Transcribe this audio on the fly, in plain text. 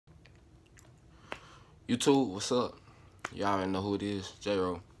YouTube, what's up? Y'all already know who it is,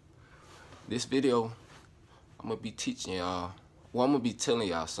 J-Ro. This video, I'm gonna be teaching y'all, well, I'm gonna be telling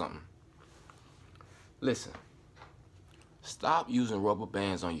y'all something. Listen, stop using rubber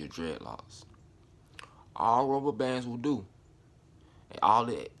bands on your dreadlocks. All rubber bands will do, and all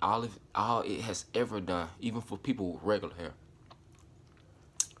it has ever done, even for people with regular hair,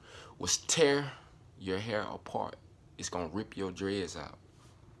 was tear your hair apart. It's gonna rip your dreads out.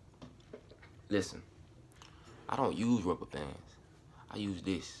 Listen, I don't use rubber bands. I use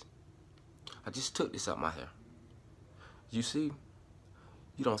this. I just took this out my hair. You see,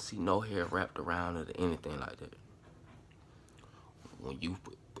 you don't see no hair wrapped around it or anything like that.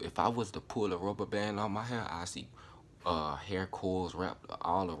 If I was to pull a rubber band on my hair, I see hair coils wrapped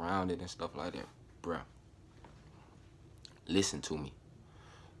all around it and stuff like that. Bruh, listen to me.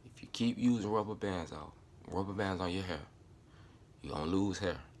 If you keep using rubber bands on your hair, you're gonna lose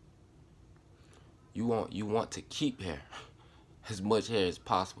hair. You want to keep hair, as much hair as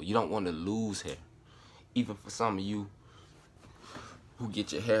possible. You don't want to lose hair. Even for some of you who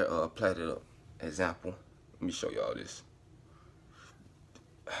get your hair plaited up. Example, let me show y'all this.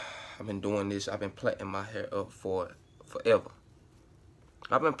 I've been doing this. I've been plaiting my hair up for forever.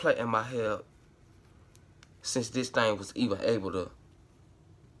 I've been plaiting my hair up since this thing was even able to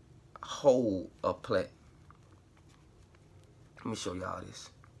hold a plait. Let me show y'all this.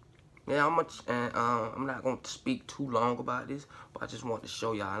 Yeah, I'm not going to speak too long about this, but I just want to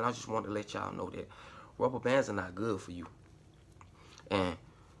show y'all, and I just want to let y'all know that rubber bands are not good for you. And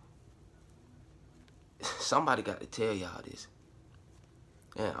somebody got to tell y'all this.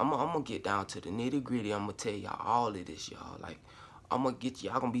 And I'm gonna get down to the nitty gritty. I'm gonna tell y'all all of this, y'all. Like, I'm gonna get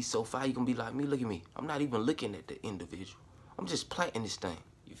y'all gonna be so fire. You gonna be like me. Look at me. I'm not even looking at the individual. I'm just plaiting this thing.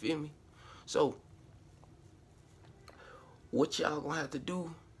 You feel me? So, what y'all gonna have to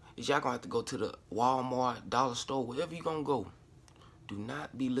do is y'all gonna have to go to the Walmart, dollar store, wherever you gonna go. Do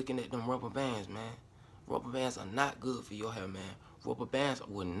not be looking at them rubber bands, man. Rubber bands are not good for your hair, man. Rubber bands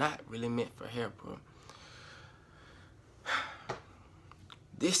were not really meant for hair, bro.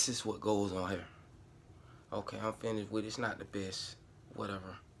 This is what goes on here. Okay, I'm finished with it. It's not the best,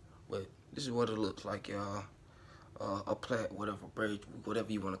 whatever. But this is what it looks like, y'all. A plait, whatever, braid,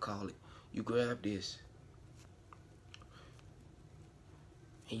 whatever you want to call it. You grab this.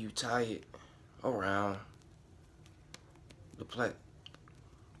 And you tie it around the plait.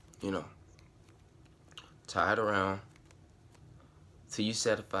 You know. Tie it around till you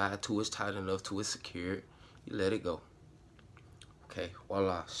satisfy, till it's tight enough, till it's secured. You let it go. Okay,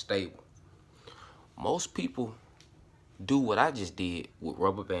 voila, stable. Most people do what I just did with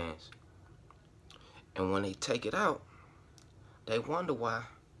rubber bands. And when they take it out, they wonder why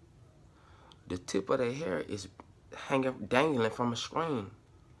the tip of their hair is dangling from a string.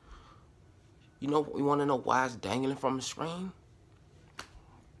 You want to know why it's dangling from a string?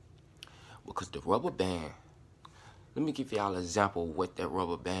 Because the rubber band, let me give y'all an example of what that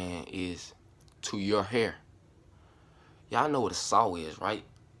rubber band is to your hair. Y'all know what a saw is, right?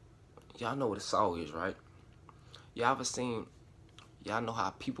 Y'all know what a saw is, right? Y'all ever seen, y'all know how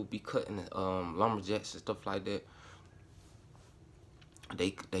people be cutting lumberjacks and stuff like that?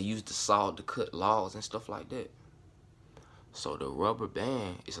 They use the saw to cut logs and stuff like that. So the rubber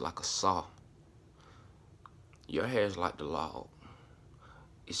band is like a saw. Your hair is like the log.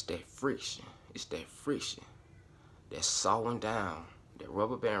 It's that friction. It's that friction that's sawing down. That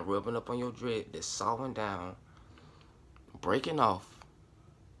rubber band rubbing up on your dread, that's sawing down, breaking off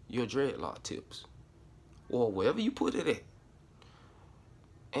your dreadlock tips, or wherever you put it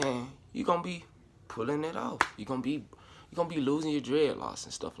at, and you're gonna be pulling it off. You're gonna be losing your dreadlocks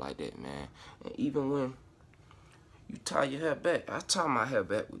and stuff like that, man. And even when you tie your hair back, I tie my hair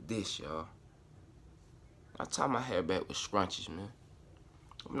back with this, y'all. I tie my hair back with scrunchies, man.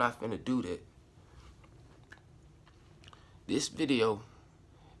 I'm not finna do that. This video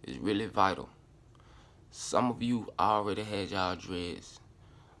is really vital. Some of you already had y'all dreads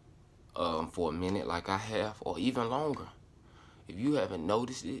for a minute like I have, or even longer. If you haven't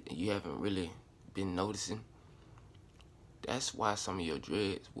noticed it, and you haven't really been noticing, that's why some of your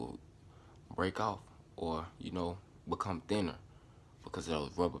dreads will break off or, become thinner because of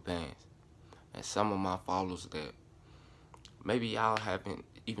those rubber bands. And some of my followers that maybe y'all haven't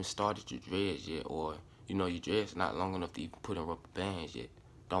even started your dreads yet, or your dreads not long enough to even put in rubber bands yet.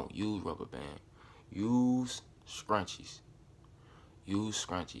 Don't use rubber bands. Use scrunchies. Use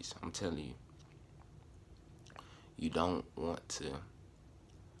scrunchies. I'm telling you. You don't want to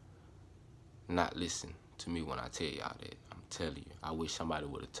not listen to me when I tell y'all that. I'm telling you. I wish somebody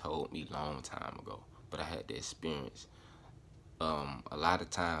would have told me a long time ago, but I had the experience. A lot of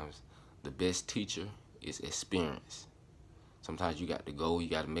times, the best teacher is experience. Sometimes you got to go, you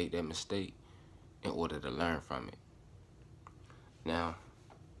got to make that mistake in order to learn from it. Now,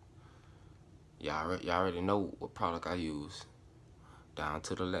 y'all already know what product I use. Down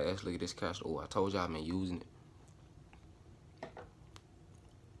to the last, look at this castor oil. I told y'all I've been using it.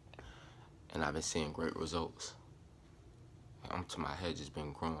 And I've been seeing great results. My hair just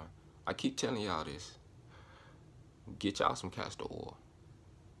been growing. I keep telling y'all this. Get y'all some castor oil.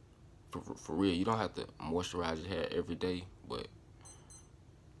 For real, you don't have to moisturize your hair every day, but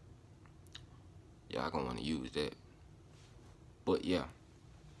y'all gonna want to use that. But yeah,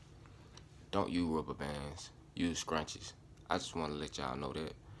 don't use rubber bands. Use scrunchies. I just want to let y'all know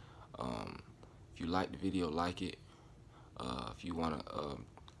that. If you like the video, like it. If you want to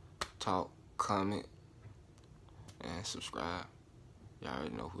talk, comment, and subscribe. Y'all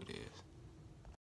already know who it is.